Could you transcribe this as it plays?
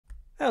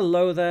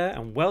Hello there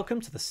and welcome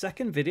to the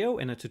second video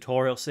in a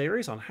tutorial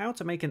series on how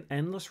to make an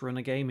endless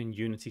runner game in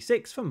Unity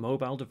 6 for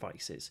mobile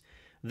devices.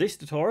 This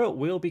tutorial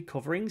will be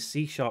covering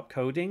C#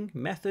 coding,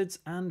 methods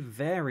and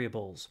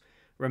variables.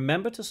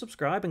 Remember to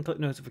subscribe and click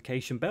the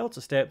notification bell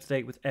to stay up to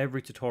date with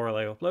every tutorial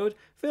I upload.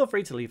 Feel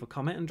free to leave a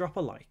comment and drop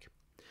a like.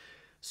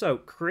 So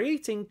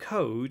creating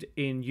code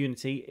in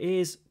Unity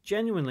is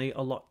genuinely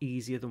a lot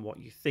easier than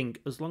what you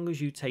think, as long as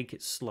you take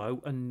it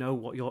slow and know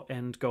what your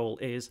end goal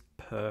is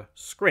per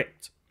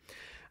script.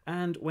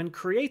 And when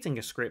creating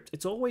a script,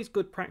 it's always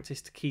good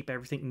practice to keep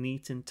everything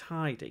neat and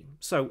tidy.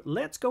 So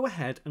let's go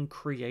ahead and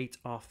create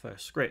our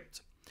first script.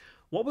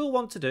 What we'll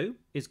want to do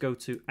is go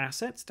to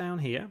Assets down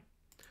here,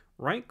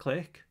 right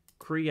click,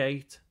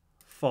 Create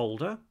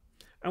Folder,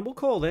 and we'll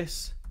call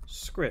this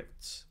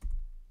Scripts.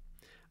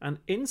 And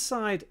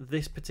inside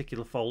this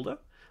particular folder,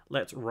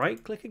 let's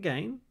right click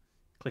again,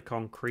 click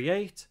on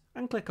Create,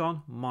 and click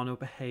on Mono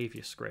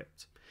Behavior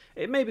Script.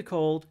 It may be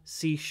called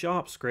C#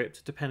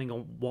 script depending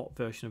on what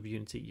version of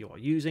Unity you are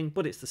using,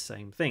 but it's the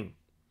same thing.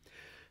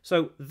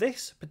 So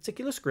this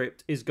particular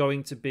script is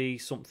going to be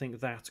something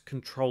that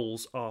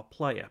controls our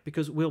player,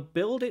 because we'll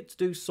build it to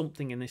do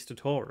something in this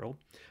tutorial,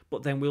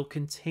 but then we'll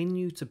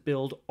continue to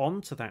build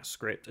onto that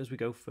script as we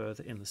go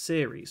further in the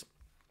series.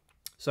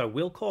 So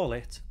we'll call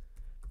it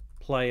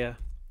player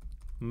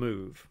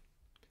move.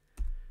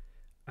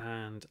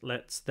 And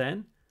let's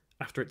then,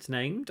 after it's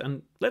named,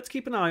 and let's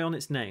keep an eye on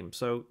its name,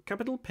 so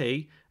capital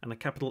P and a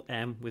capital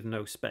M with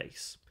no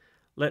space.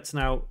 Let's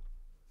now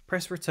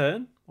press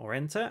return or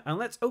enter, and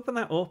let's open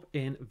that up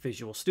in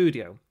Visual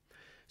Studio.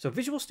 So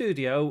Visual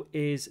Studio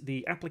is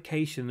the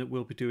application that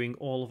we'll be doing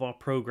all of our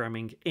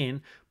programming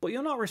in, but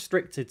you're not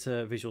restricted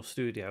to Visual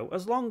Studio.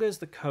 As long as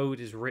the code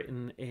is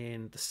written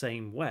in the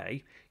same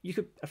way, you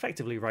could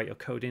effectively write your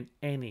code in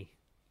any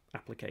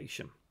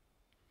application.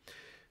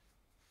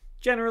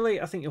 Generally,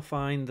 I think you'll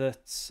find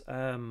that,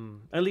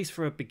 at least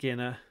for a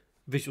beginner,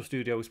 Visual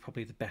Studio is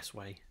probably the best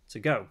way to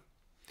go.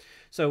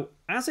 So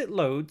as it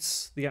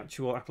loads the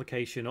actual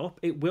application up,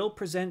 it will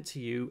present to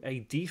you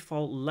a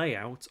default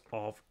layout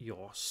of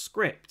your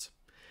script.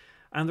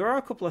 And there are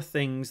a couple of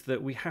things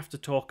that we have to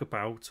talk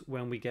about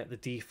when we get the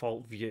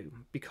default view,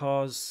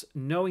 because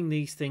knowing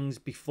these things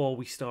before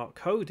we start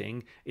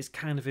coding is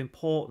kind of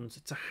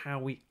important to how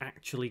we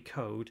actually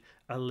code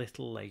a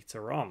little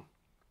later on.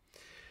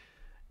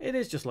 It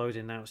is just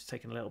loading now, it's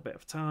taking a little bit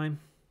of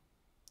time.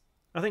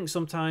 I think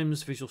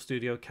sometimes Visual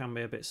Studio can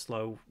be a bit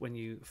slow when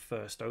you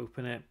first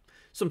open it.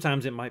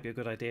 Sometimes it might be a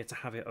good idea to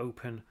have it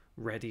open,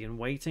 ready and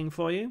waiting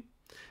for you.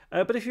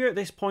 But if you're at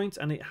this point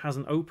and it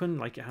hasn't opened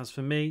like it has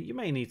for me, you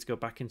may need to go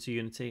back into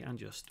Unity and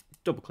just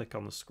double click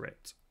on the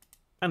script.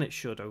 And it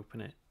should open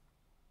it.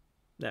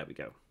 There we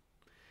go.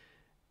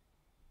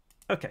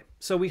 Okay,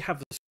 so we have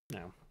the script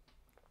now.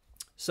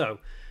 So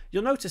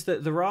you'll notice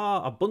that there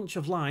are a bunch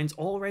of lines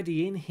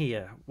already in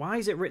here. Why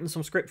is it written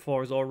some script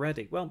for us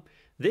already? Well,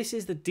 this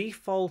is the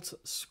default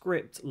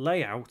script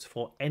layout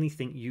for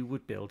anything you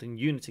would build in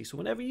Unity. So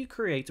whenever you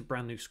create a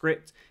brand new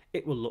script,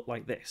 it will look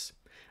like this.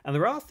 And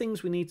there are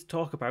things we need to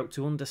talk about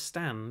to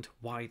understand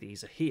why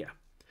these are here.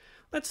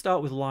 Let's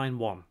start with line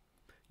 1.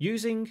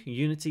 Using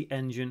Unity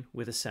Engine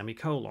with a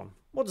semicolon.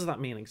 What does that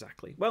mean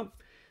exactly? Well,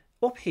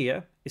 up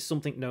here is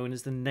something known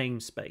as the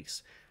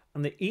namespace.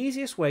 And the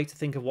easiest way to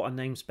think of what a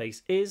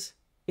namespace is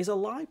a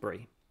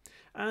library.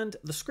 And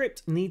the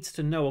script needs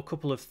to know a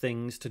couple of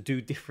things to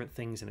do different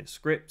things in its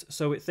script.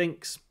 So it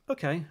thinks,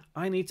 okay,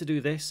 I need to do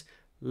this.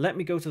 Let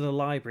me go to the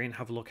library and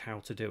have a look how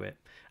to do it.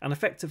 And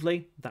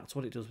effectively, that's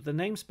what it does with the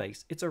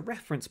namespace. It's a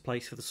reference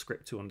place for the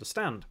script to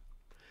understand.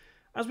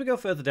 As we go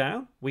further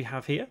down, we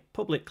have here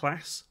public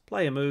class,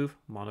 player move,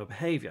 mono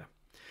behavior.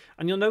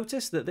 And you'll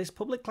notice that this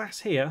public class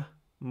here,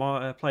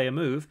 player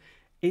move,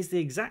 is the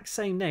exact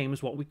same name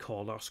as what we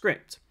call our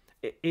script.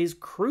 It is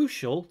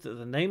crucial that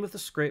the name of the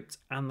script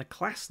and the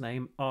class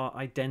name are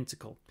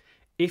identical.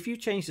 If you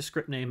change the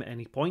script name at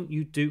any point,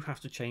 you do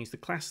have to change the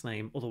class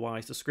name,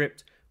 otherwise the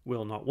script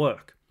will not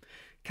work.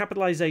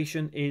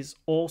 Capitalization is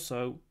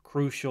also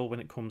crucial when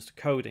it comes to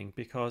coding,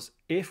 because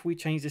if we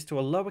change this to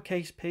a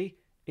lowercase p,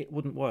 it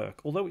wouldn't work.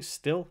 Although it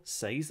still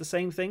says the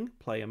same thing,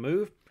 player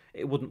move,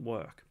 it wouldn't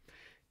work.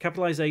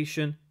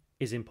 Capitalization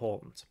is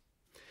important.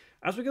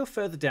 As we go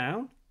further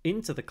down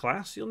into the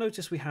class, you'll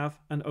notice we have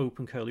an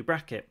open curly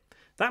bracket.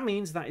 That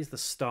means that is the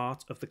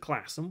start of the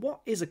class. And what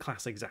is a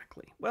class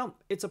exactly? Well,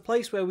 it's a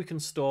place where we can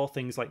store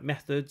things like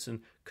methods and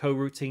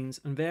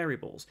coroutines and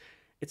variables.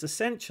 It's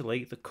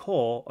essentially the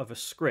core of a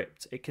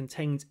script. It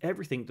contains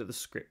everything that the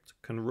script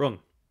can run.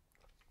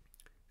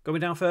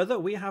 Going down further,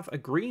 we have a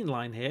green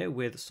line here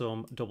with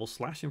some double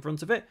slash in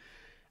front of it.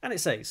 And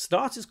it says,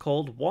 start is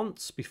called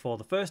once before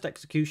the first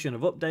execution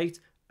of update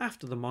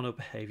after the mono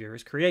behavior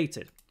is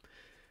created.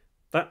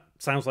 That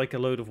sounds like a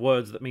load of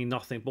words that mean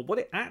nothing, but what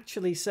it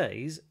actually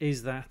says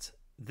is that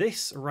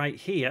this right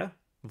here,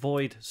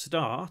 void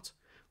start,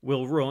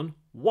 will run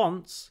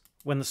once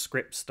when the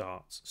script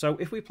starts. So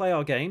if we play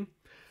our game,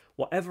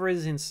 whatever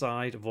is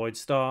inside void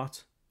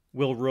start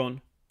will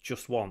run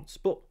just once.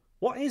 But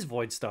what is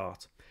void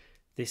start?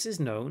 This is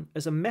known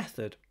as a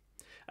method.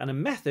 And a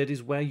method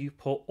is where you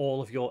put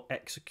all of your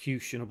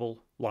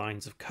executionable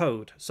lines of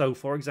code. So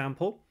for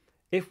example,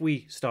 if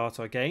we start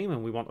our game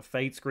and we want a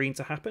fade screen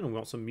to happen and we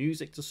want some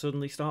music to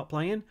suddenly start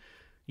playing,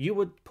 you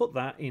would put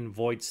that in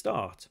void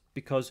start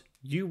because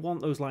you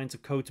want those lines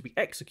of code to be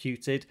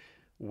executed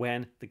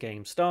when the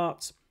game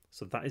starts.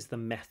 So that is the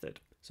method.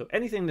 So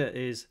anything that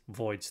is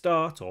void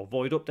start or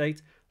void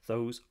update,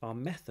 those are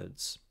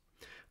methods.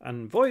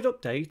 And void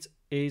update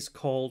is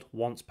called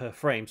once per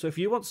frame. So if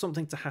you want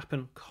something to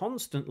happen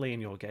constantly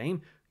in your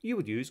game, you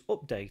would use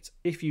update.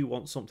 If you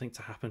want something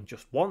to happen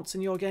just once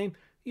in your game,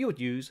 you would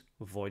use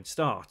void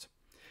start.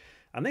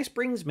 And this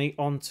brings me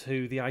on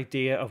to the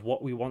idea of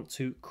what we want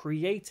to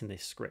create in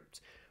this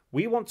script.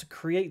 We want to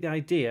create the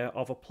idea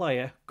of a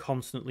player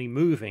constantly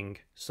moving,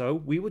 so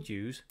we would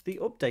use the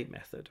update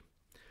method.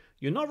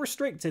 You're not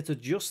restricted to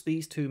just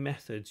these two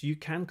methods. You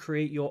can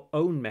create your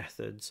own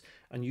methods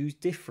and use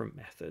different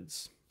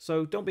methods.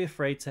 So don't be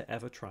afraid to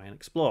ever try and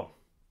explore.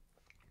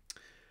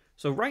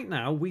 So right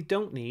now we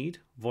don't need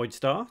void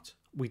start.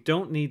 We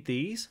don't need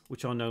these,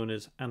 which are known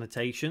as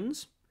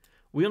annotations.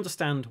 We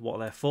understand what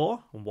they're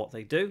for and what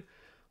they do.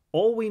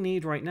 All we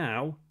need right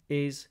now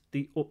is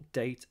the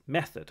update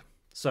method.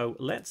 So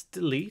let's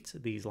delete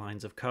these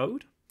lines of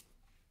code.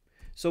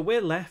 So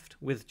we're left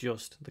with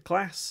just the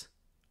class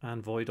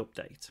and void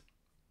update.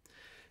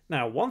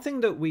 Now, one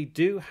thing that we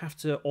do have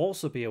to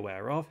also be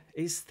aware of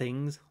is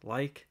things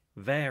like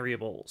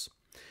variables.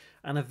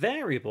 And a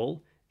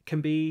variable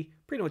can be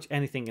pretty much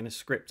anything in a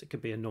script. It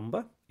could be a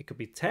number, it could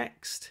be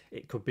text,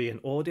 it could be an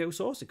audio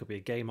source, it could be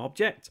a game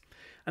object,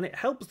 and it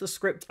helps the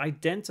script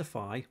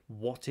identify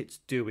what it's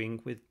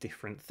doing with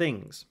different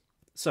things.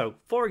 So,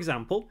 for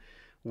example,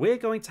 we're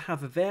going to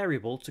have a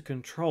variable to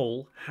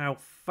control how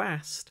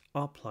fast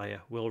our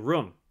player will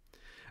run.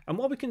 And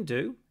what we can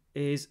do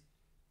is,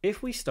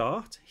 if we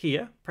start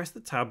here, press the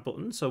tab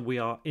button so we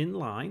are in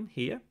line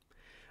here,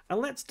 and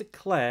let's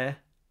declare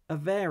a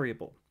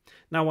variable.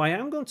 Now I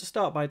am going to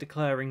start by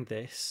declaring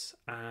this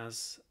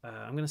as,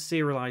 I'm going to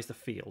serialize the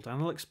field,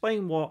 and I'll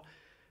explain what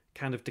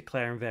kind of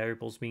declaring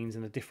variables means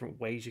in the different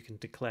ways you can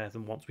declare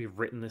them once we've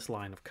written this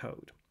line of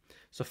code.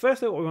 So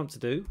firstly what we want to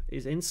do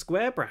is in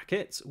square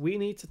brackets we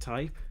need to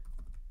type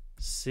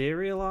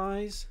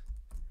serialize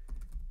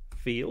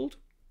field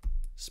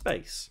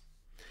space.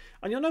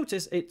 And you'll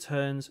notice it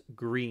turns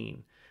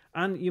green.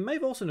 And you may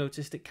have also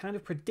noticed it kind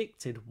of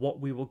predicted what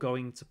we were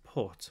going to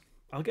put.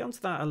 I'll get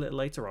onto that a little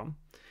later on.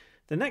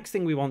 The next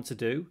thing we want to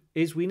do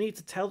is we need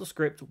to tell the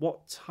script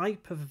what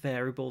type of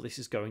variable this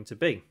is going to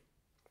be.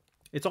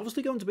 It's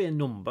obviously going to be a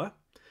number,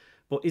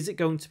 but is it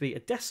going to be a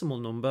decimal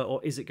number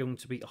or is it going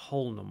to be a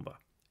whole number?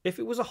 If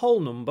it was a whole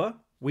number,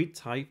 we'd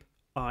type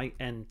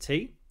int,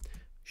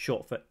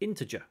 short for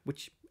integer,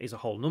 which is a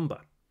whole number.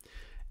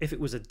 If it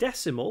was a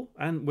decimal,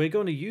 and we're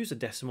going to use a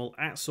decimal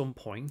at some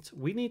point,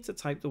 we need to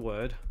type the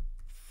word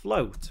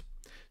float.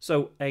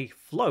 So a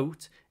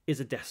float is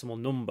a decimal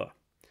number.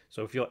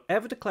 So if you're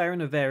ever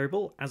declaring a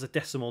variable as a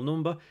decimal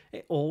number,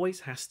 it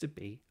always has to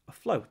be a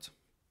float.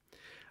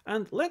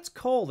 And let's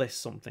call this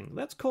something.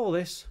 Let's call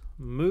this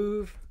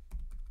move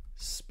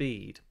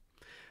speed.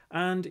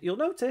 And you'll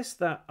notice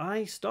that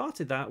I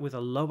started that with a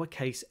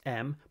lowercase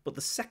m, but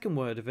the second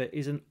word of it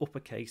is an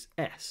uppercase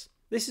S.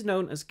 This is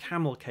known as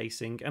camel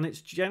casing, and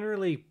it's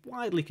generally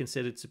widely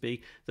considered to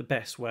be the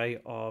best way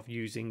of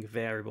using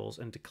variables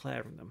and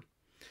declaring them.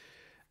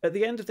 At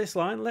the end of this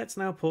line, let's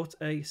now put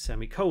a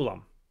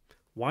semicolon.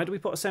 Why do we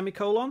put a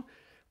semicolon?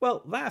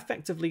 Well, that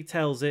effectively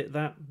tells it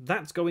that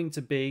that's going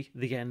to be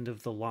the end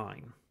of the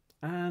line.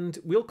 And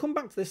we'll come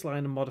back to this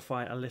line and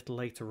modify it a little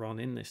later on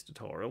in this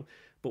tutorial,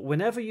 but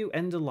whenever you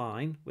end a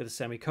line with a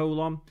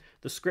semicolon,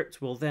 the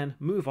script will then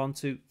move on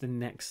to the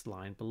next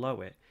line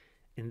below it.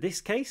 In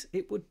this case,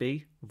 it would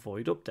be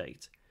void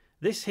update.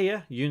 This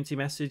here, Unity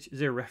message,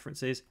 0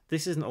 references,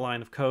 this isn't a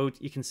line of code.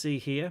 You can see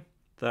here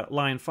that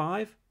line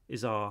 5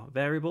 is our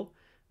variable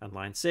and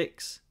line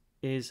 6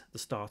 is the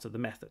start of the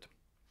method.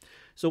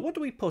 So what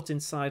do we put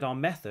inside our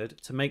method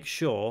to make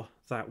sure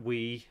that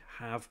we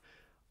have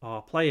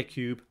our player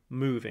cube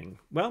moving?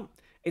 Well,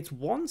 it's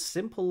one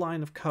simple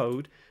line of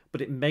code,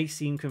 but it may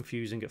seem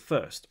confusing at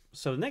first.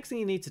 So the next thing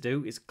you need to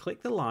do is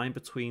click the line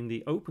between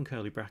the open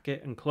curly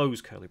bracket and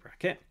close curly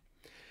bracket.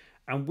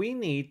 And we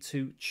need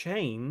to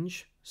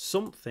change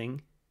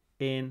something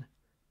in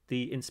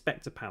the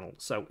inspector panel.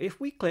 So if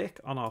we click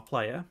on our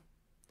player,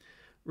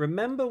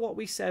 remember what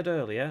we said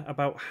earlier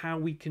about how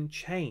we can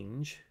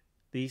change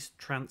these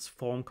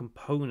transform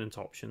component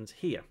options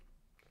here.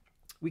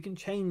 We can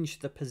change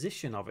the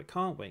position of it,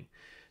 can't we?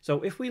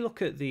 So if we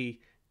look at the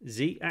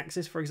Z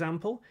axis, for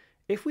example,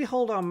 if we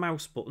hold our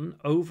mouse button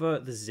over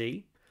the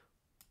Z,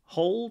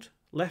 hold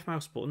left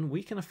mouse button,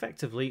 we can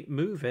effectively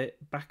move it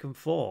back and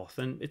forth.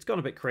 And it's gone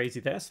a bit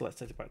crazy there, so let's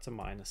set it back to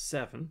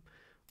 -7.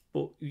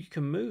 But you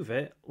can move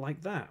it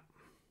like that.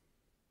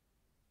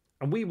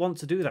 And we want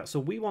to do that. So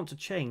we want to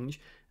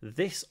change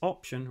this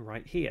option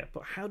right here.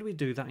 But how do we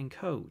do that in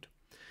code?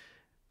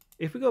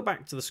 If we go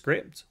back to the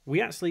script,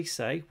 we actually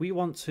say we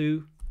want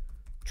to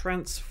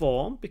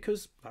transform,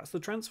 because that's the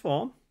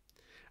transform,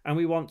 and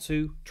we want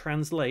to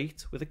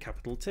translate with a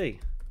capital T.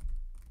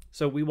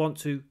 So we want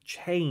to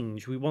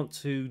change, we want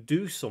to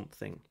do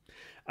something.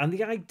 And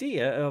the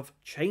idea of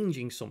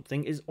changing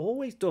something is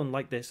always done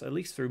like this, at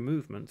least through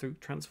movement, through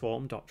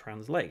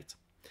transform.translate.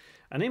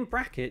 And in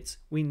brackets,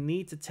 we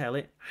need to tell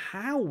it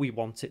how we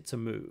want it to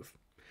move.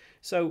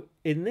 So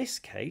in this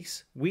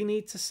case, we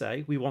need to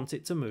say we want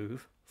it to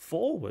move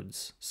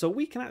forwards. So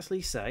we can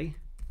actually say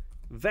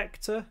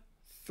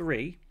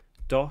vector3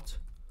 dot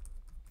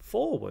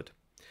forward.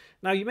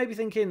 Now you may be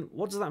thinking,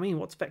 what does that mean?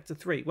 What's vector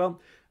 3?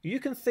 Well, you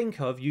can think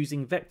of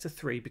using vector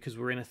 3 because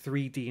we're in a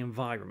 3D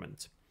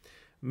environment.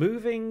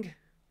 Moving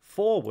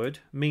forward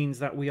means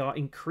that we are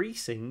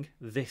increasing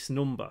this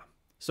number.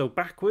 So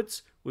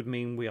backwards would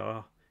mean we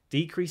are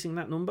decreasing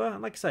that number.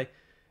 And like I say,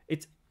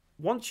 it's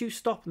once you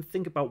stop and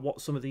think about what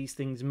some of these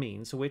things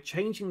mean, so we're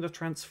changing the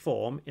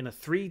transform in a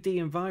 3D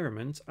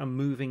environment and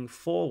moving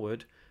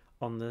forward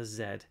on the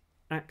Z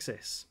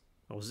axis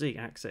or Z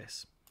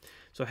axis.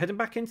 So heading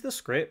back into the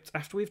script,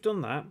 after we've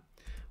done that,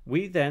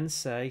 we then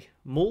say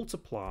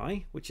multiply,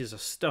 which is a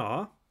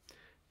star,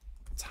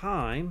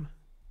 time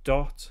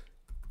dot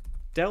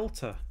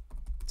delta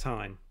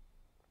time.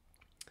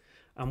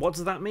 And what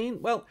does that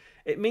mean? Well,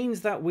 it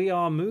means that we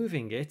are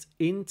moving it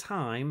in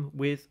time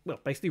with, well,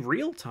 basically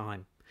real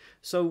time.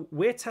 So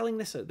we're telling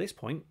this at this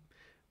point,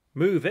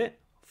 move it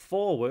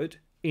forward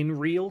in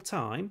real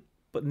time,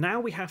 but now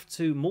we have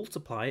to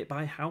multiply it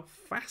by how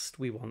fast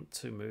we want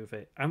to move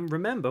it. And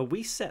remember,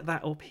 we set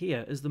that up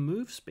here as the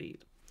move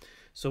speed.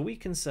 So we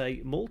can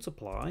say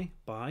multiply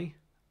by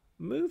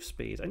move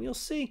speed. And you'll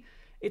see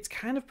it's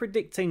kind of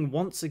predicting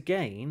once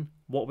again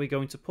what we're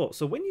going to put.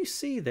 So when you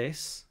see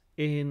this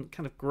in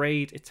kind of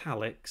grayed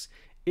italics,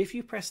 if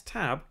you press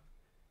tab,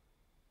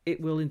 it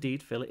will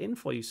indeed fill it in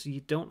for you. So you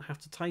don't have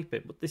to type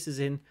it. But this is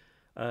in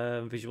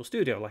Visual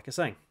Studio, like I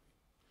say.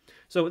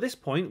 So at this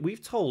point,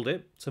 we've told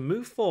it to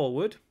move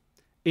forward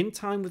in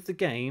time with the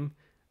game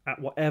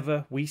at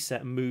whatever we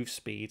set move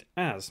speed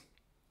as.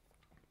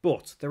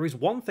 But there is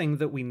one thing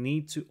that we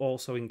need to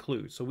also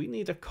include. So we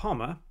need a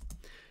comma,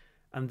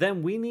 and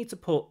then we need to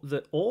put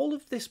that all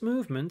of this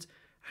movement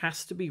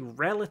has to be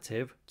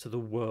relative to the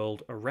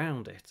world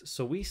around it.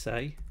 So we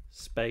say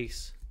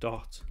space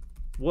dot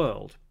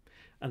world,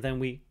 and then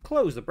we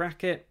close the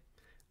bracket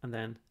and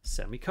then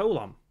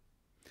semicolon.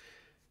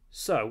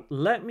 So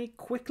let me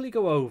quickly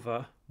go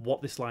over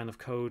what this line of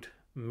code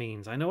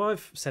means. I know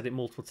I've said it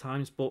multiple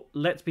times, but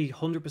let's be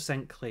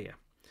 100% clear.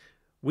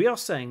 We are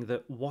saying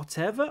that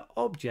whatever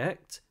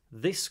object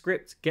this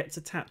script gets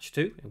attached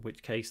to, in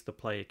which case the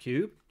player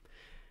cube,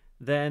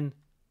 then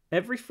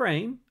every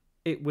frame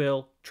it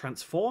will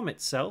transform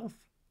itself,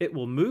 it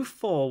will move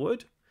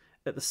forward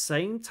at the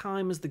same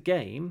time as the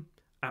game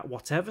at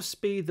whatever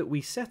speed that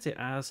we set it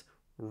as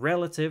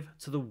relative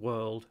to the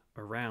world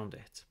around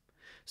it.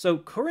 So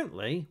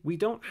currently we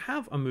don't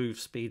have a move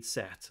speed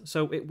set,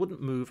 so it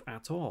wouldn't move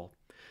at all.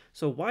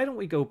 So why don't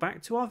we go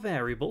back to our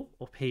variable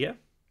up here,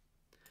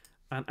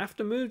 and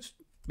after move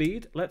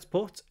speed, let's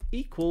put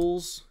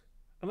equals,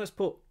 and let's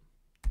put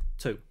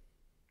 2.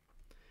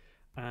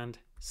 And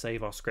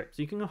save our script.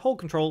 So you can hold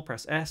Control,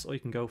 press S, or you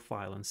can go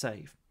File and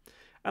Save.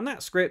 And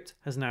that script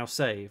has now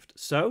saved.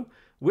 So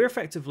we're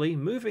effectively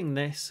moving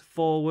this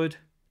forward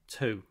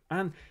 2.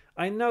 And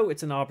I know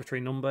it's an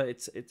arbitrary number,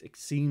 it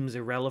seems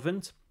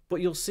irrelevant, but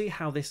you'll see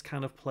how this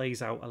kind of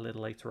plays out a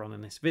little later on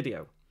in this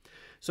video.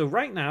 So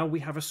right now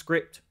we have a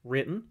script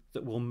written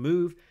that will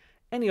move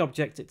any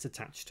object it's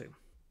attached to.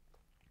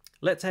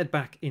 Let's head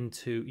back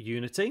into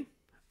Unity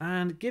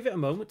and give it a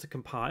moment to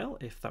compile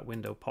if that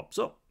window pops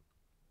up.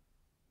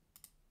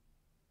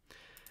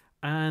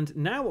 And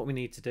now what we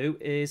need to do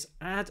is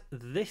add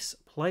this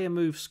player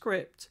move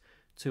script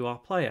to our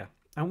player.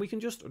 And we can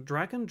just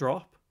drag and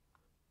drop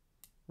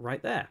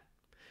right there.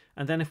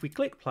 And then if we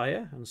click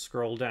player and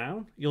scroll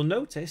down, you'll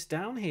notice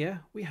down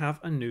here we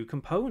have a new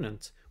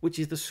component, which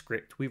is the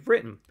script we've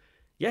written.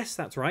 Yes,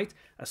 that's right.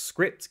 A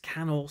script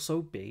can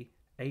also be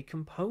a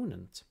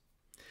component.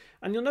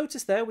 And you'll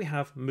notice there we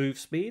have move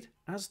speed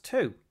as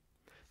 2.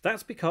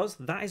 That's because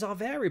that is our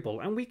variable,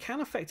 and we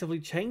can effectively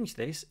change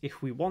this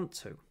if we want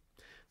to.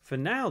 For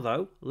now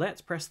though,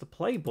 let's press the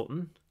play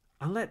button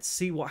and let's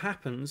see what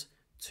happens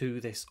to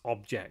this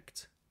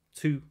object,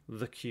 to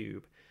the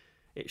cube.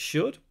 It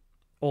should,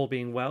 all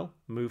being well,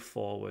 move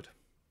forward.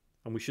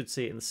 And we should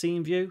see it in the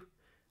scene view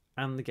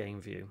and the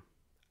game view.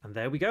 And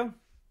there we go.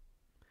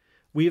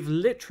 We have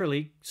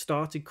literally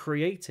started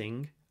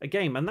creating a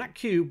game, and that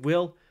cube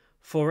will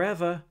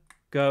forever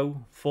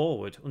go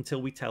forward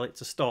until we tell it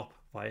to stop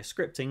via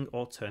scripting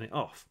or turn it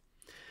off.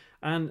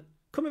 And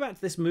coming back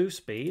to this move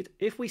speed,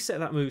 if we set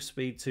that move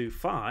speed to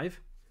 5,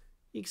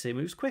 you can see it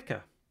moves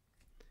quicker.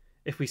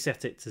 If we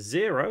set it to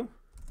 0,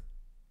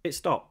 it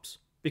stops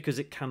because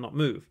it cannot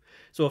move.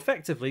 So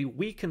effectively,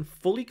 we can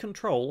fully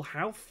control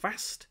how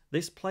fast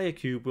this player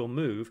cube will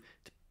move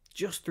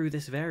just through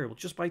this variable.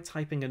 Just by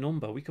typing a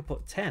number, we could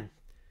put 10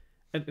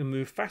 and it will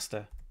move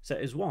faster. Set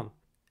it as 1,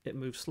 it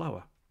moves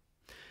slower.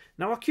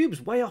 Now our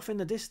cube's way off in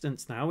the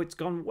distance now. It's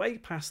gone way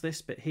past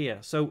this bit here.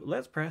 So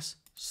let's press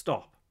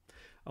stop.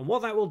 And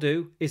what that will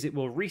do is it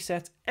will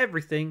reset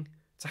everything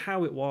to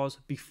how it was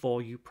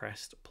before you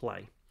pressed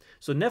play.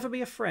 So never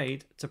be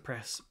afraid to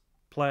press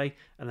play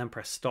and then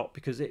press stop,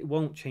 because it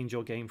won't change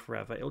your game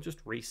forever. It'll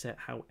just reset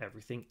how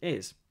everything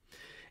is.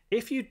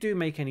 If you do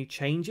make any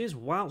changes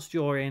whilst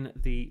you're in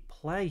the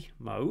play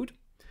mode,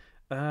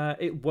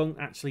 it won't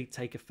actually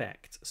take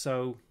effect.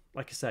 So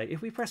like I say,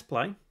 if we press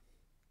play,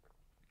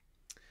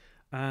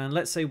 and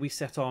let's say we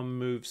set our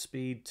move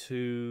speed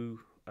to,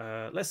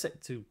 let's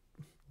set to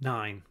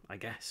 9, I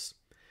guess.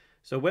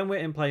 So when we're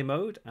in play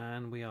mode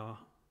and we are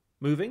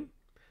moving,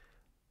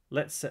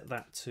 let's set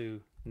that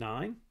to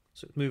 9.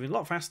 So it's moving a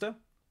lot faster.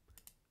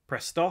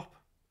 Press stop.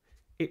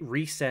 It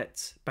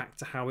resets back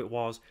to how it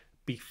was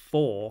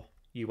before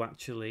you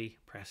actually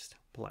pressed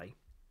play.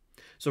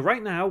 So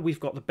right now we've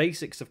got the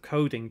basics of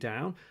coding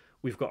down.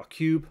 We've got a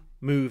cube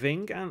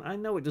moving, and I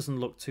know it doesn't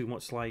look too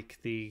much like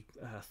the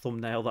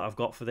thumbnail that I've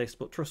got for this,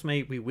 but trust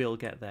me, we will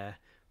get there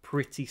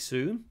pretty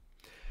soon.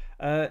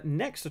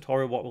 Next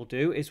tutorial, what we'll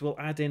do is we'll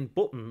add in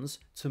buttons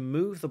to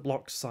move the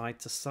blocks side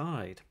to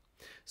side.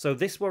 So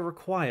this will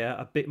require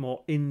a bit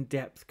more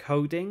in-depth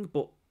coding,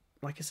 but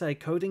like I say,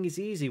 coding is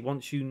easy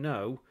once you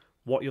know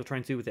what you're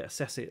trying to do with it.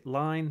 Assess it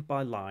line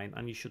by line,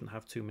 and you shouldn't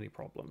have too many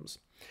problems.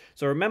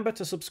 So remember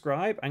to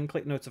subscribe and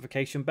click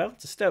notification bell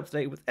to stay up to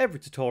date with every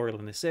tutorial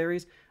in this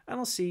series, and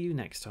I'll see you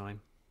next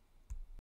time.